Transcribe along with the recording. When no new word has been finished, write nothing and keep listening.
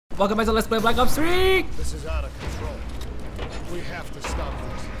Welcome back to Let's Play Black Ops 3! This is out of control. We have to stop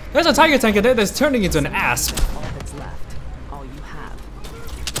this. There's a tiger tank in there that's turning into an asp. All that's left. All you have.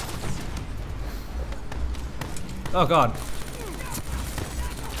 Oh god.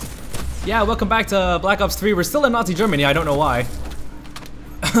 Yeah, welcome back to Black Ops 3. We're still in Nazi Germany, I don't know why.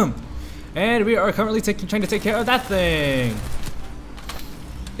 And we are currently trying to take care of that thing.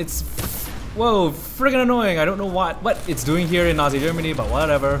 It's whoa, friggin' annoying. I don't know what it's doing here in Nazi Germany, but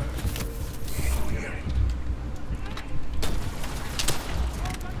whatever.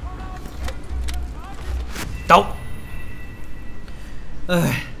 Nope.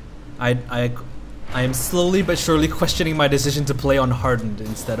 I am slowly but surely questioning my decision to play on hardened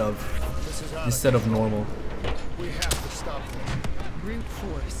instead of normal. We have to stop this. Brute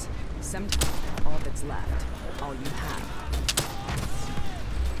force. Sometimes all that's left. All you have.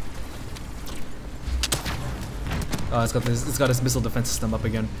 Oh, it's got its missile defense system up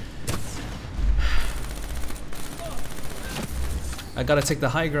again. I gotta take the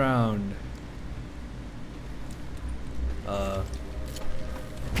high ground.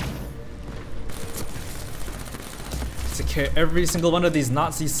 To kill every single one of these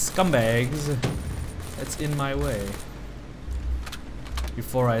Nazi scumbags that's in my way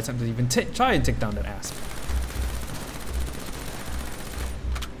before I attempt to even try and take down that asp.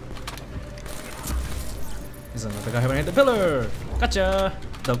 There's another guy who hit the pillar. Gotcha.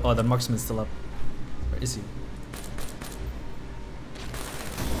 The marksman's still up. Where is he?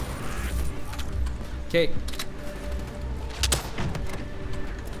 Okay.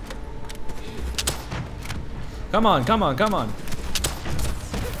 Come on, come on, come on.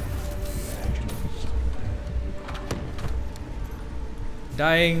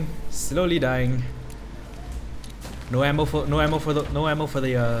 Dying, slowly dying. No ammo for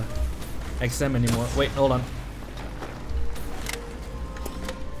the XM anymore. Wait, hold on.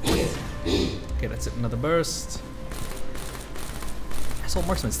 Okay, that's it. Another burst. Asshole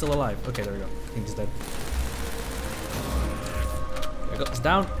marksman's still alive. Okay, there we go. I think he's dead. There we go. It's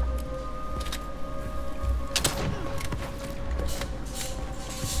down.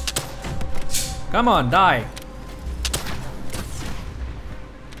 Come on, die.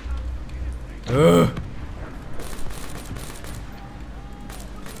 Ugh.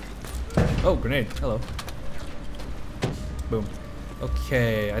 Oh, grenade. Hello. Boom.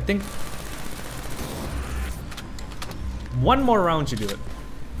 Okay, I think one more round should do it.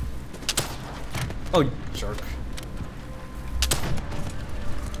 Oh, jerk.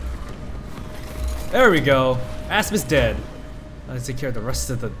 There we go. Asp is dead. Let's take care of the rest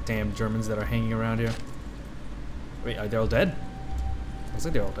of the damn Germans that are hanging around here. Wait, are they all dead? Looks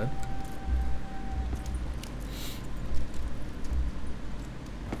like they're all dead.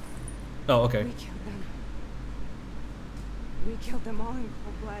 Oh, okay. We killed them. We killed them all in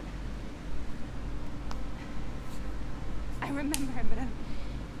cold blood. I remember it, but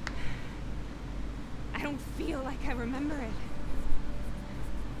I don't feel like I remember it.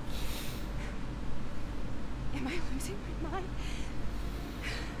 Am I losing my mind?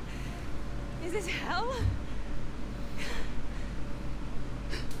 Is this hell?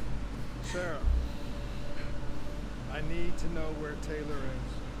 Sarah, I need to know where Taylor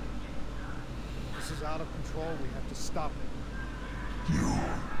is. This is out of control. We have to stop it. You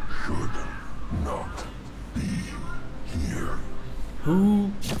should not be here.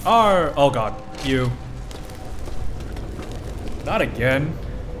 Who are? Oh god, you. Not again.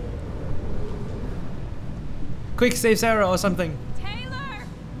 Quick, save Sarah or something. Taylor!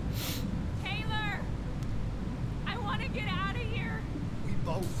 Taylor! I want to get out of here. We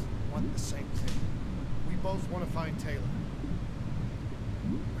both want the same thing. We both want to find Taylor.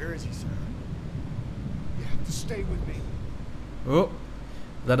 Where is he, Sarah? You have to stay with me. Oh,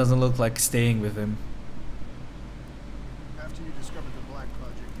 that doesn't look like staying with him. After you discovered the Black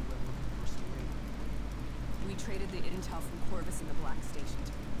Project, you went looking for Celine. We traded the intel from Corvus and the Black Station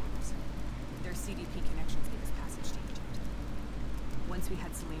to Corvus. Their CDP connections gave us passage to Egypt. Once we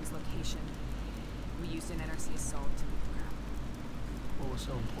had Celine's location, we used an NRC assault to move the ground. What was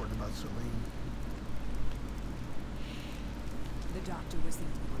so important about Celine? The doctor was the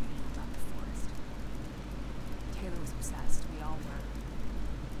only one who knew about the forest. Taylor was obsessed. We all were.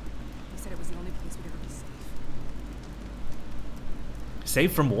 He said it was the only place we'd ever be safe.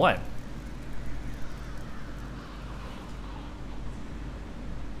 Safe from what?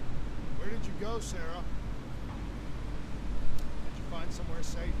 Where did you go, Sarah? Did you find somewhere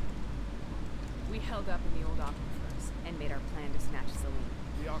safe? We held up in the old aquifers and made our plan to snatch Celine.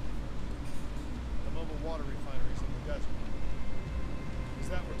 The aquifer. The mobile water refineries in the desert. Is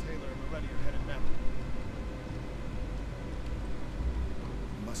that where Taylor and Moretti are headed now?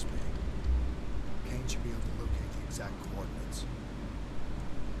 must be. Kane should be able to locate the exact coordinates.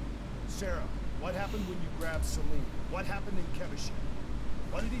 Sarah, what happened when you grabbed Celine? What happened in Kevishin?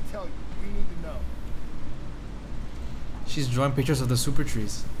 What did he tell you? We need to know. She's drawing pictures of the super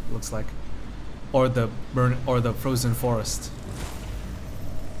trees, looks like. Or the frozen forest.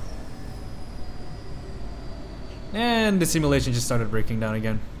 And the simulation just started breaking down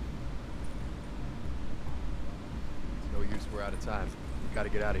again. It's no use, we're out of time. We gotta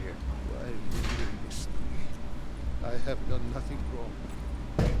get out of here. Why are you doing this to me? I have done nothing wrong.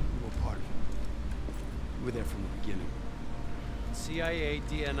 You were part of it. You were there from the beginning. CIA,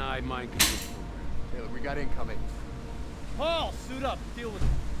 DNI, mind control program. Taylor, we got incoming. Paul, suit up. Deal with it.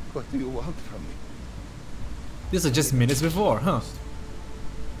 What do you want from me? These are just minutes before, huh? The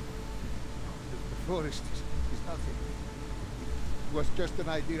forest is nothing. It was just an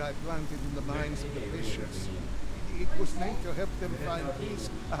idea I planted in the minds of the patients. It was meant to help them find peace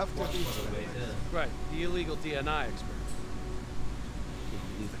after the experiment. Right, the illegal DNI experiment. Can't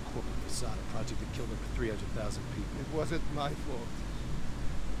believe the corporate facade project that killed over 300,000 people. It wasn't my fault.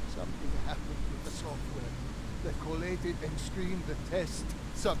 Something happened with the software that collated and streamed the test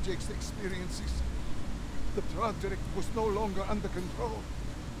subjects' experiences. The project was no longer under control.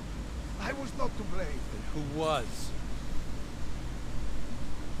 I was not to blame. And who was?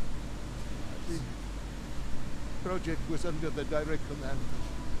 The project was under the direct command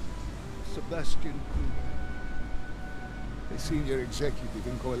of Sebastian Kruger, a senior executive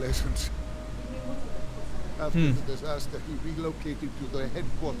in Coalescence. After the disaster, he relocated to the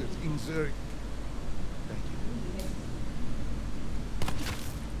headquarters in Zurich. Thank you.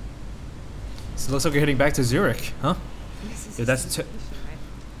 So it looks like we're heading back to Zurich, huh? This is Yeah, a that's simulation,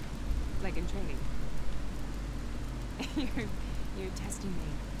 right? Like in training. You're testing me.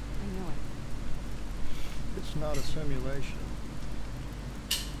 I know it. It's not a simulation.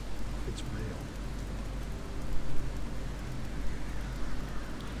 It's real.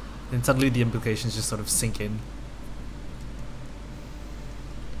 And suddenly the implications just sort of sink in.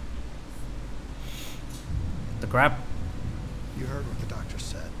 The crap. You heard what the doctor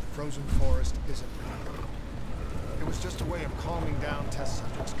said. The frozen forest isn't real. It was just a way of calming down test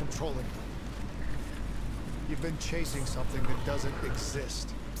subjects, controlling them. You've been chasing something that doesn't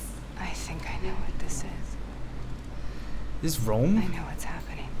exist. I think I know what this is. Is I Rome? know what's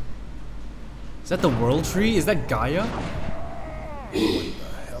happening. Is that the world tree? Is that Gaia? What the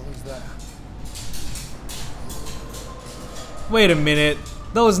hell is that? Wait a minute.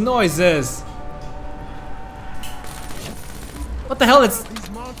 Those noises. What the hell? It's These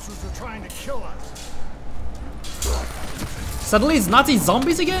monsters are trying to kill us. suddenly it's Nazi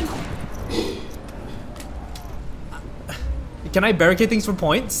zombies again? Can I barricade things for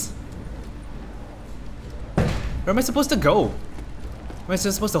points? Where am I supposed to go? Am I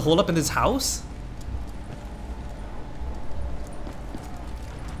just supposed to hold up in this house?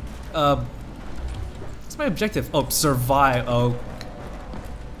 What's my objective? Oh, survive. Oh.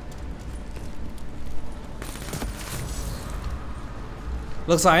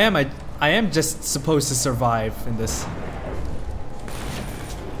 Looks like I am just supposed to survive in this.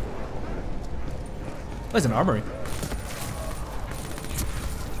 There's an armory.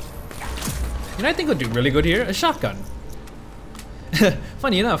 You know, I think would do really good here. A shotgun.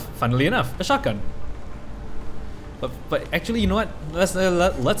 Funnily enough, a shotgun. But actually, you know what?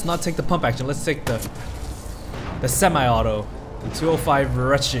 Let's not take the pump action. Let's take the semi-auto, the 205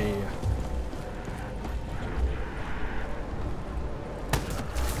 Recce.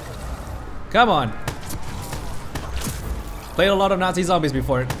 Come on. Played a lot of Nazi zombies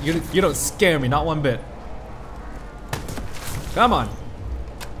before. You don't scare me, not one bit. Come on.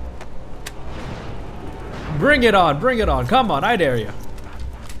 Bring it on, come on, I dare you.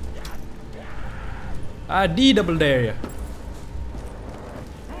 I double dare you.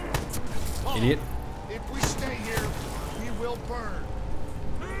 Idiot. If we stay here, we will burn.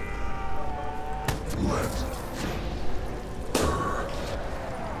 Let her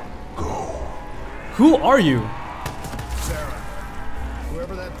go. Who are you? Sarah,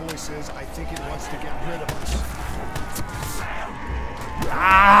 whoever that voice is, I think it wants to get rid of us.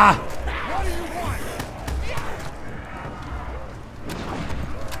 Ah! What do you want?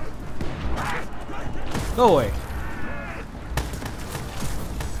 Go away.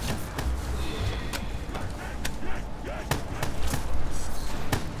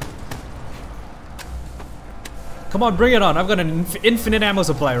 Come on, bring it on. I've got an infinite ammo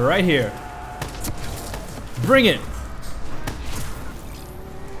supply right here. Bring it.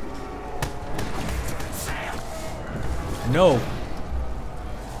 No.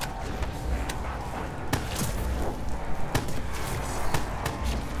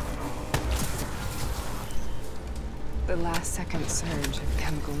 The last second surge of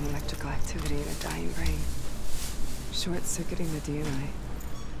chemical and electrical activity in a dying brain. Short-circuiting the DNA.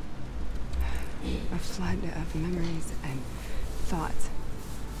 A flood of memories and thoughts.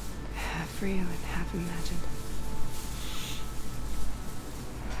 Half real and half imagined.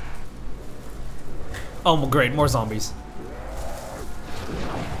 Oh, great, more zombies.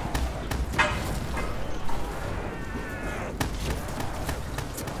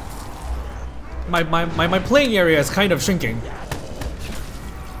 My playing area is kind of shrinking.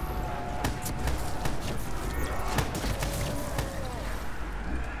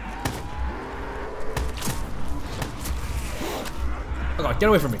 Oh god, get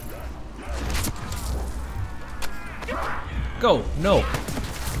away from me. Go, no.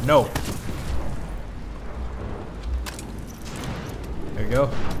 No. There you go.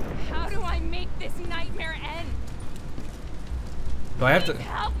 How do I make this nightmare end? Do I have to?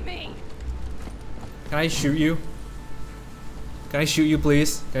 Help me! Can I shoot you? Can I shoot you,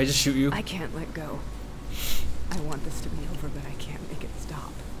 please? Can I just shoot you? I can't let go. I want this to be over, but I can't make it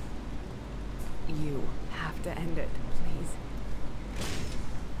stop. You have to end it, please.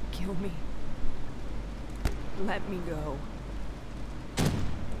 Kill me. Let me go.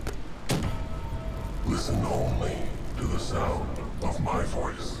 Listen only to the sound of my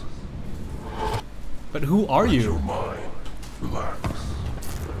voice. But who are Let you? your mind relax.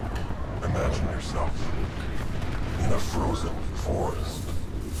 Imagine yourself in a frozen forest.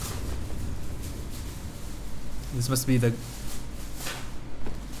 This must be the.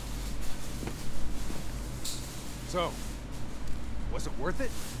 So, was it worth it?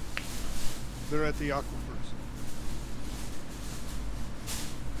 They're at the aquifers.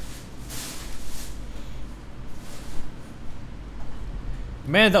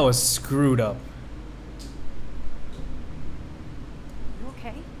 Man, that was screwed up. You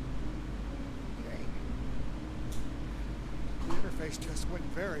okay? Okay. The interface just went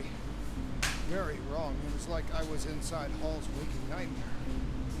very, very wrong. It was like I was inside Hall's waking nightmare.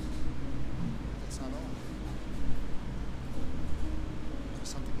 That's not all. There's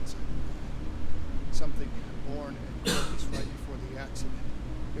something inside. Something born and purpose right before the accident.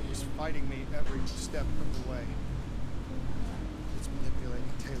 It was fighting me every step of the way. It's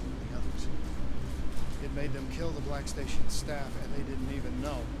manipulating Taylor and the others. It made them kill the Black Station staff, and they didn't even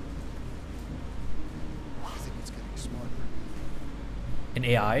know. I think it's getting smarter. An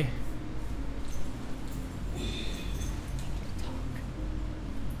AI?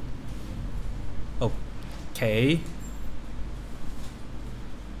 Okay.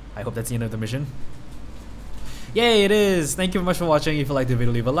 I hope that's the end of the mission. Yay, it is! Thank you very much for watching. If you liked the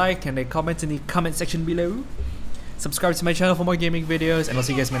video, leave a like and a comment in the comment section below. Subscribe to my channel for more gaming videos, and I'll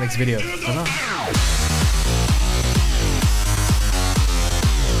see you guys in my next video. Bye-bye.